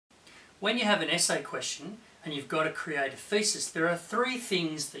when you have an essay question and you've got to create a thesis, there are 3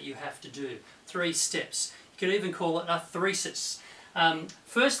 things that you have to do, 3 steps. You could even call it a thesis.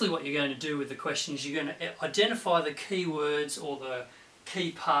 Firstly, what you're going to do with the question is you're going to identify the key words or the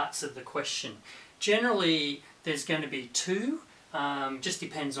key parts of the question. Generally, there's going to be 2, just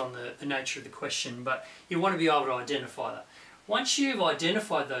depends on the nature of the question, but you want to be able to identify that. Once you've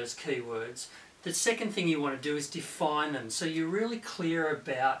identified those key words, the second thing you want to do is define them, so you're really clear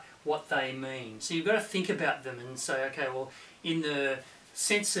about what they mean. So you've got to think about them and say, okay, well, in the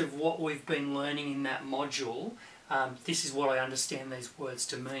sense of what we've been learning in that module, this is what I understand these words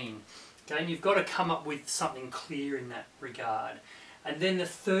to mean. Okay, and you've got to come up with something clear in that regard. And then the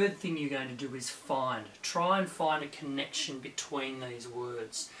third thing you're going to do is try and find a connection between these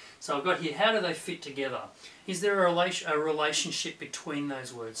words. So I've got here, how do they fit together? Is there a relationship between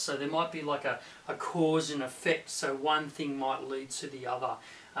those words? So there might be like a cause and effect, so one thing might lead to the other.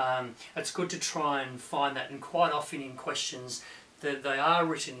 It's good to try and find that, and quite often in questions that they are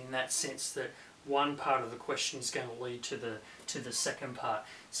written in that sense that one part of the question is going to lead to the second part.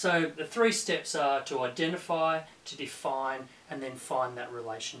 So the 3 steps are to identify, to define, and then find that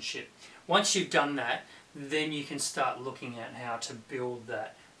relationship. Once you've done that, then you can start looking at how to build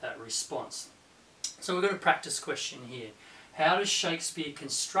that response. So we've got a practice question here. How does Shakespeare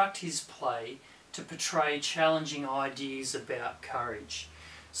construct his play to portray challenging ideas about courage?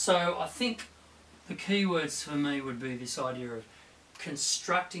 So I think the key words for me would be this idea of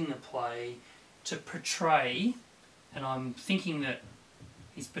constructing the play to portray, and I'm thinking that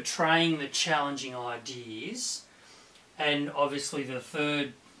he's portraying the challenging ideas, and obviously the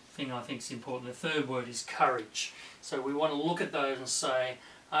third thing I think is important, the third word is courage. So we want to look at those and say,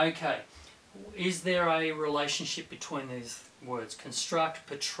 okay, is there a relationship between these words? Construct,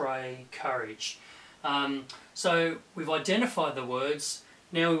 portray, courage. So we've identified the words,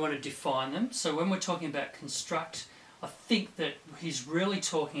 now we want to define them. So when we're talking about construct, I think that he's really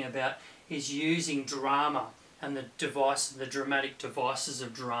talking about is using drama and the dramatic devices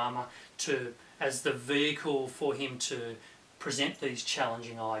of drama as the vehicle for him to present these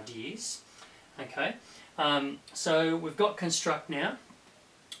challenging ideas. Okay, so we've got construct now.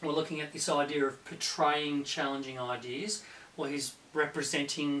 We're looking at this idea of portraying challenging ideas. Well, he's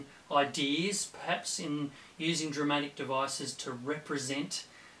representing ideas, perhaps in using dramatic devices to represent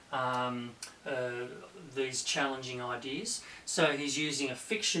these challenging ideas. So he's using a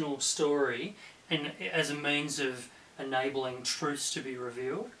fictional story as a means of enabling truths to be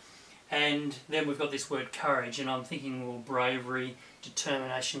revealed. And then we've got this word courage, and I'm thinking, well, bravery,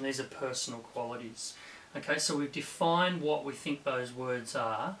 determination, these are personal qualities. Okay, so we've defined what we think those words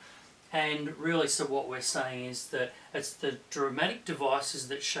are, and really so what we're saying is that it's the dramatic devices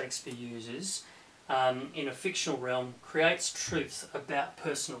that Shakespeare uses in a fictional realm creates truth about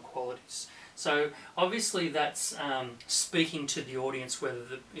personal qualities. So obviously that's speaking to the audience, whether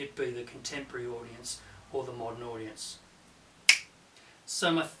it be the contemporary audience or the modern audience.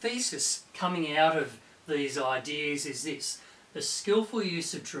 So my thesis coming out of these ideas is this: the skillful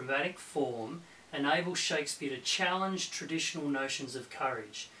use of dramatic form enables Shakespeare to challenge traditional notions of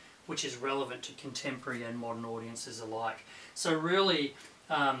courage, which is relevant to contemporary and modern audiences alike. So really,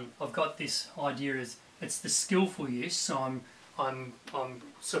 I've got this idea as it's the skillful use, so I'm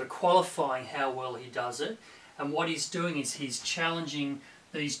sort of qualifying how well he does it, and what he's doing is he's challenging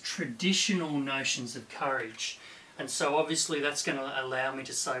these traditional notions of courage. And so obviously that's going to allow me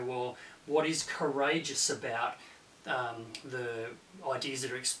to say, well, what is courageous about the ideas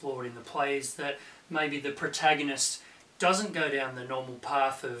that are explored in the play is that maybe the protagonist doesn't go down the normal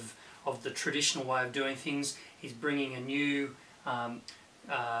path of the traditional way of doing things. He's bringing a new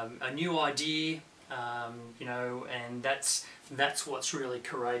idea, you know, and that's what's really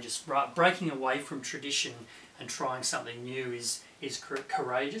courageous. Right, breaking away from tradition and trying something new is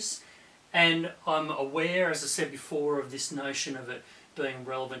courageous. And I'm aware, as I said before, of this notion of it being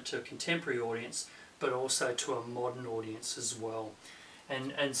relevant to a contemporary audience, but also to a modern audience as well.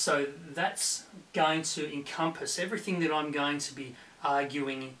 And so that's going to encompass everything that I'm going to be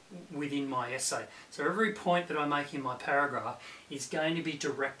arguing within my essay. So every point that I make in my paragraph is going to be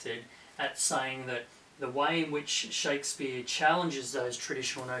directed at saying that the way in which Shakespeare challenges those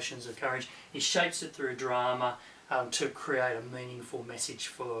traditional notions of courage, he shapes it through drama to create a meaningful message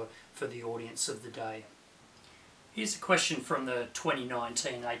for the audience of the day. Here's a question from the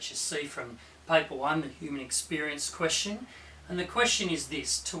 2019 HSC from Paper 1, the Human Experience question. And the question is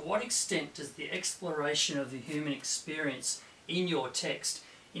this: to what extent does the exploration of the human experience in your text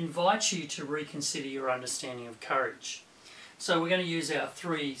invite you to reconsider your understanding of courage? So we're going to use our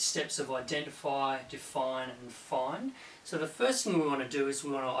 3 steps of identify, define and find. So the first thing we want to do is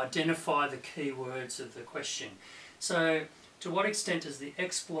we want to identify the key words of the question. So to what extent is the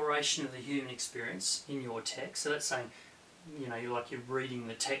exploration of the human experience in your text, so that's saying, you know, you're reading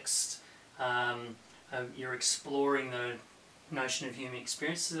the text, you're exploring the notion of human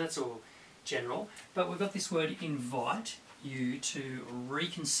experience, so that's all general. But we've got this word invite you to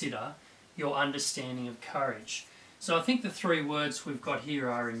reconsider your understanding of courage. So I think the three words we've got here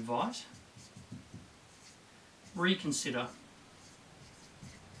are invite, reconsider,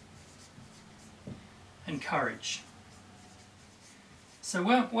 and courage. So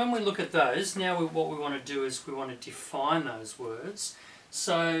when we look at those, now what we want to do is we want to define those words.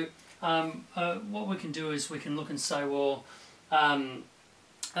 So what we can do is we can look and say, well,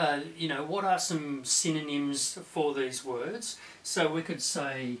 you know, what are some synonyms for these words? So we could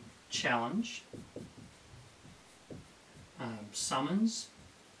say challenge, summons.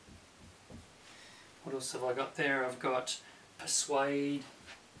 What else have I got there? I've got persuade,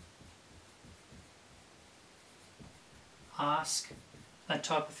 ask, that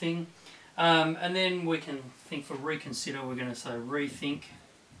type of thing. And then we can think for reconsider, we're going to say rethink,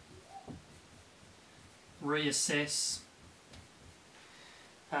 reassess,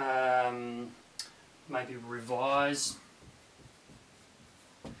 maybe revise.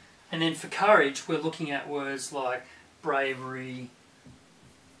 And then for courage, we're looking at words like bravery,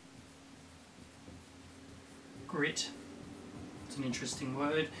 grit, it's an interesting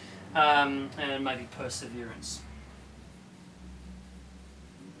word, and maybe perseverance.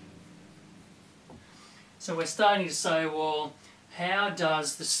 So we're starting to say, well, how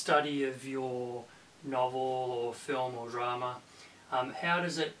does the study of your novel or film or drama, how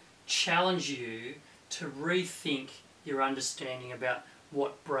does it challenge you to rethink your understanding about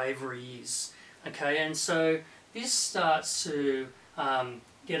what bravery is? Okay, and so this starts to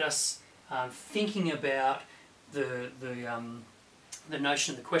get us thinking about the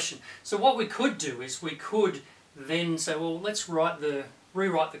notion of the question. So what we could do is we could then say, well, let's rewrite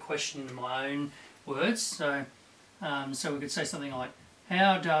the question in my own words. So so we could say something like,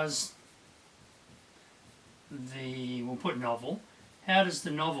 how does we'll put novel, how does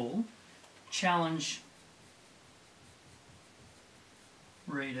the novel challenge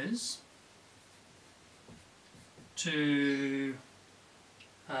readers to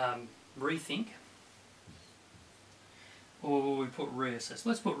rethink, or will we put reassess?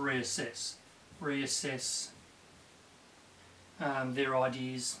 Let's put reassess. Reassess their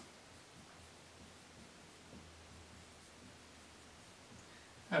ideas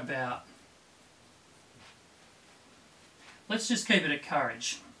about, let's just keep it at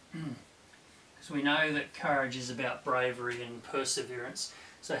courage, because we know that courage is about bravery and perseverance.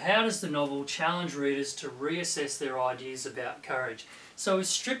 So how does the novel challenge readers to reassess their ideas about courage? So we've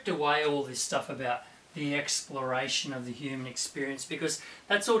stripped away all this stuff about the exploration of the human experience, because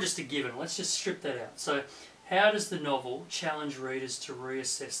that's all just a given. Let's just strip that out. So how does the novel challenge readers to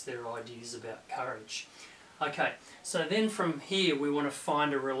reassess their ideas about courage? Okay, so then from here we want to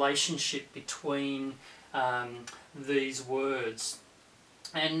find a relationship between these words.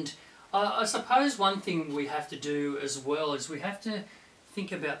 And I suppose one thing we have to do as well is we have to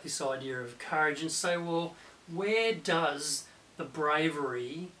think about this idea of courage and say, well, where does the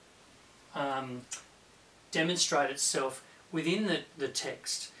bravery demonstrate itself within the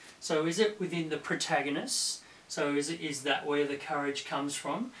text? So is it within the protagonist? So is that where the courage comes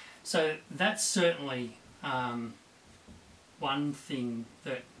from? So that's certainly one thing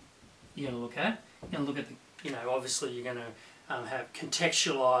that you're going to look at. You're going to look at obviously you're going to have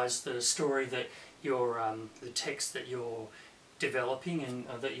contextualise the story that you're, the text that you're developing and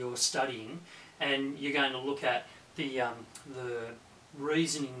that you're studying, and you're going to look at the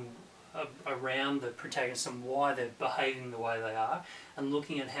reasoning around the protagonist and why they're behaving the way they are, and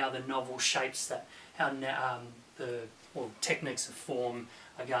looking at how the novel shapes that, how techniques of form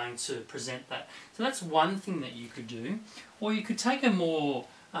are going to present that. So that's one thing that you could do. Or you could take a more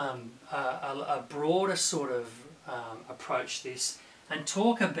a broader sort of approach this and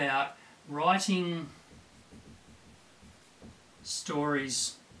talk about writing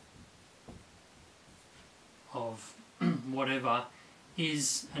stories of whatever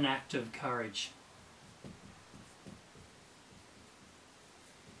is an act of courage.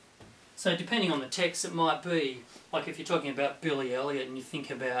 So depending on the text, it might be, like if you're talking about Billy Elliot and you think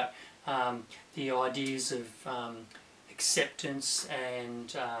about the ideas of acceptance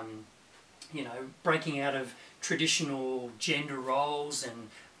and breaking out of traditional gender roles and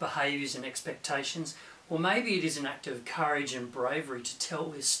behaviours and expectations, or maybe it is an act of courage and bravery to tell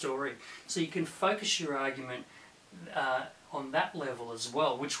this story. So you can focus your argument on that level as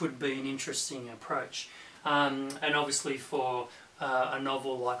well, which would be an interesting approach. And obviously for a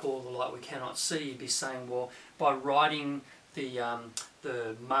novel like All the Light We Cannot See, you'd be saying, well, by writing the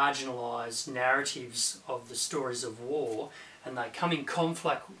marginalised narratives of the stories of war, and they come in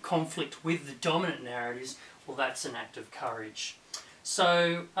conflict with the dominant narratives, well, that's an act of courage.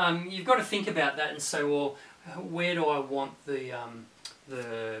 So you've got to think about that and say, well, where do I want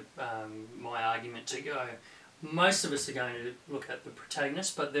my argument to go? Most of us are going to look at the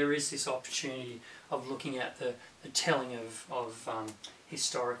protagonist, but there is this opportunity of looking at the telling of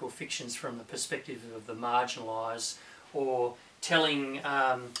historical fictions from the perspective of the marginalised, or telling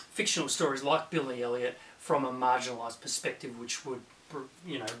fictional stories like Billy Elliot from a marginalised perspective, which would,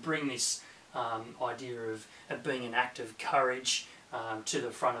 bring this idea of being an act of courage to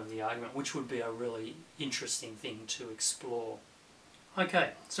the front of the argument, which would be a really interesting thing to explore.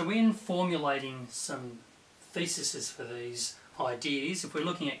 Okay, so in formulating some theses for these ideas, if we're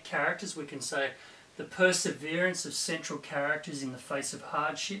looking at characters, we can say the perseverance of central characters in the face of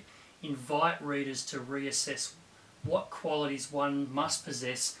hardship invite readers to reassess what qualities one must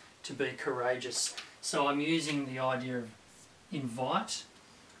possess to be courageous. So I'm using the idea of invite.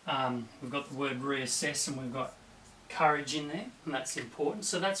 We've got the word reassess and we've got courage in there, and that's important.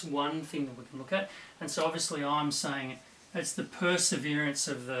 So that's one thing that we can look at. And so obviously I'm saying it's the perseverance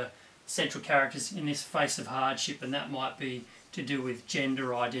of the central characters in this face of hardship, and that might be to do with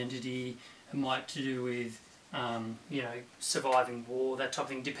gender identity, it might to do with surviving war, that type of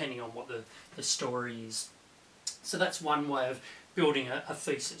thing, depending on what the story is. So that's one way of building a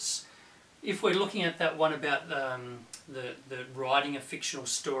thesis. If we're looking at that one about the writing a fictional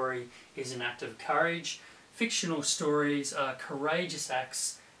story is an act of courage, fictional stories are courageous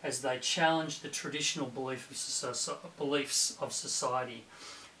acts as they challenge the traditional beliefs of society.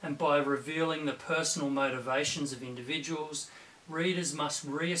 And by revealing the personal motivations of individuals, readers must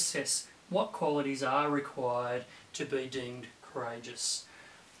reassess what qualities are required to be deemed courageous.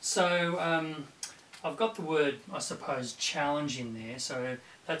 So I've got the word, I suppose, challenge in there, so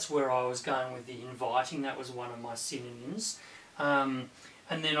that's where I was going with the inviting. That was one of my synonyms. And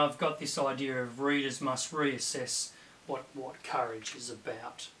then I've got this idea of readers must reassess what courage is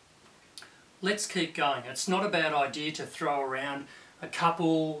about. Let's keep going. It's not a bad idea to throw around a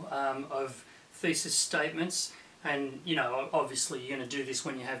couple of thesis statements, and obviously you're going to do this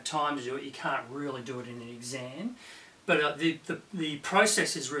when you have time to do it. You can't really do it in an exam, but the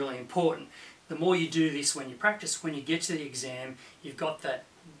process is really important. The more you do this when you practice, when you get to the exam, you've got that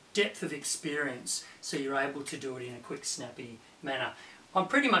depth of experience, so you're able to do it in a quick, snappy manner. I'm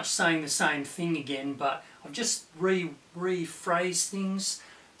pretty much saying the same thing again, but I've just rephrased things.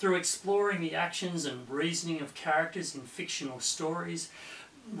 Through exploring the actions and reasoning of characters in fictional stories,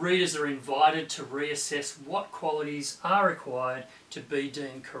 readers are invited to reassess what qualities are required to be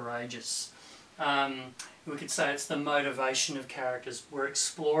deemed courageous. We could say it's the motivation of characters. We're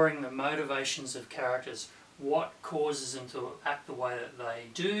exploring the motivations of characters, what causes them to act the way that they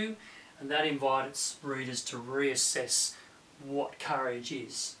do, and that invites readers to reassess what courage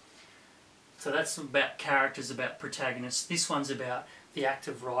is. So that's about characters, about protagonists. This one's about the act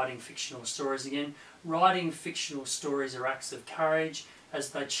of writing fictional stories again. Writing fictional stories are acts of courage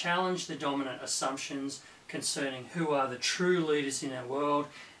as they challenge the dominant assumptions concerning who are the true leaders in our world,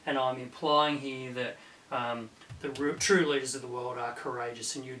 and I'm implying here that the true leaders of the world are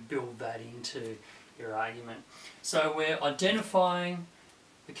courageous, and you'd build that into your argument. So we're identifying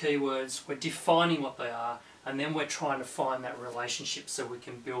the keywords, we're defining what they are, and then we're trying to find that relationship so we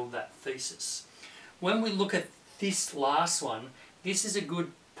can build that thesis. When we look at this last one, this is a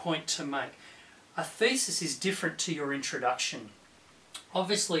good point to make. A thesis is different to your introduction.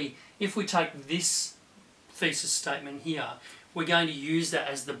 Obviously, if we take this thesis statement here, we're going to use that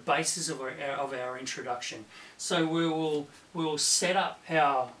as the basis of our introduction. So we will set up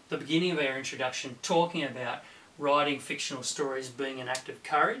the beginning of our introduction talking about writing fictional stories being an act of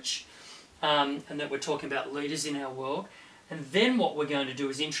courage, and that we're talking about leaders in our world. And then what we're going to do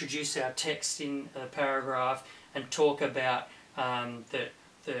is introduce our text in a paragraph and talk about that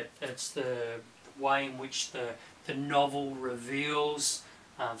it's the way in which the novel reveals,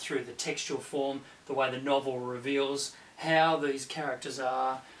 through the textual form, the way the novel reveals how these characters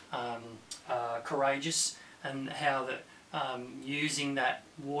are courageous, and how that using that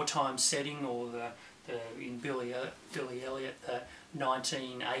wartime setting, or in Billy Elliot, the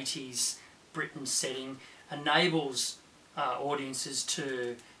 1980s Britain setting, enables audiences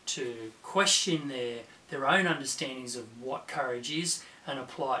to question their own understandings of what courage is and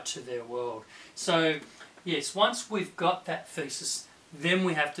apply it to their world. So yes, once we've got that thesis, then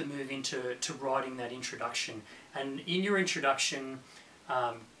we have to move into writing that introduction. And in your introduction,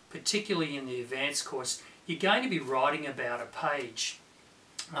 particularly in the advanced course, you're going to be writing about a page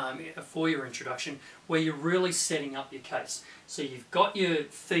for your introduction where you're really setting up your case. So you've got your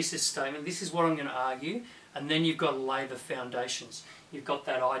thesis statement, this is what I'm going to argue, and then you've got to lay the foundations. You've got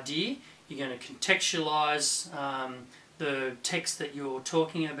that idea, you're going to contextualise the text that you're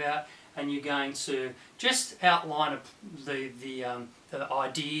talking about, and you're going to just outline the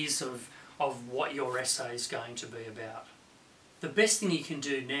ideas of what your essay is going to be about. The best thing you can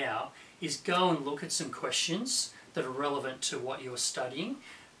do now is go and look at some questions that are relevant to what you're studying.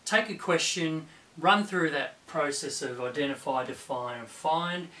 Take a question, run through that process of identify, define and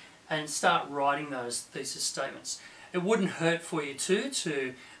find, and start writing those thesis statements. It wouldn't hurt for you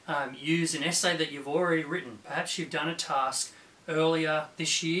to use an essay that you've already written. Perhaps you've done a task earlier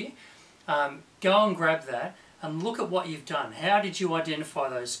this year. Go and grab that and look at what you've done. How did you identify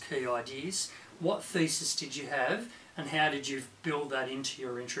those key ideas? What thesis did you have? And how did you build that into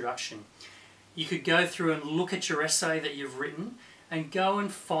your introduction? You could go through and look at your essay that you've written and go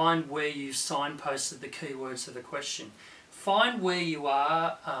and find where you've signposted the keywords of the question. Find where you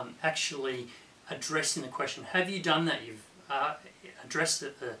are actually addressing the question. Have you done that? You've addressed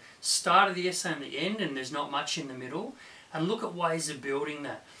at the start of the essay and the end, and there's not much in the middle. And look at ways of building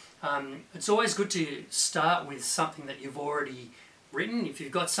that. It's always good to start with something that you've already written. If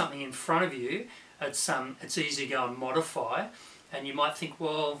you've got something in front of you, it's easy to go and modify, and you might think,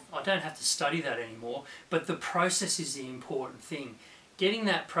 well, I don't have to study that anymore, but the process is the important thing. Getting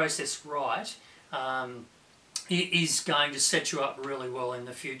that process right is going to set you up really well in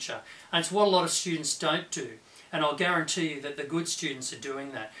the future, and it's what a lot of students don't do, and I'll guarantee you that the good students are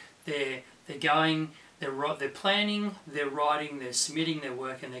doing that. They're planning, they're writing, they're submitting their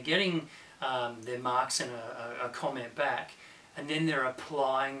work, and they're getting their marks and a comment back, and then they're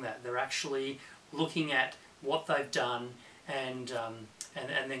applying that. They're actually looking at what they've done and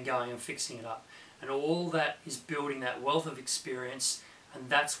then going and fixing it up. And all that is building that wealth of experience, and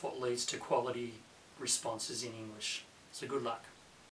that's what leads to quality responses in English. So good luck.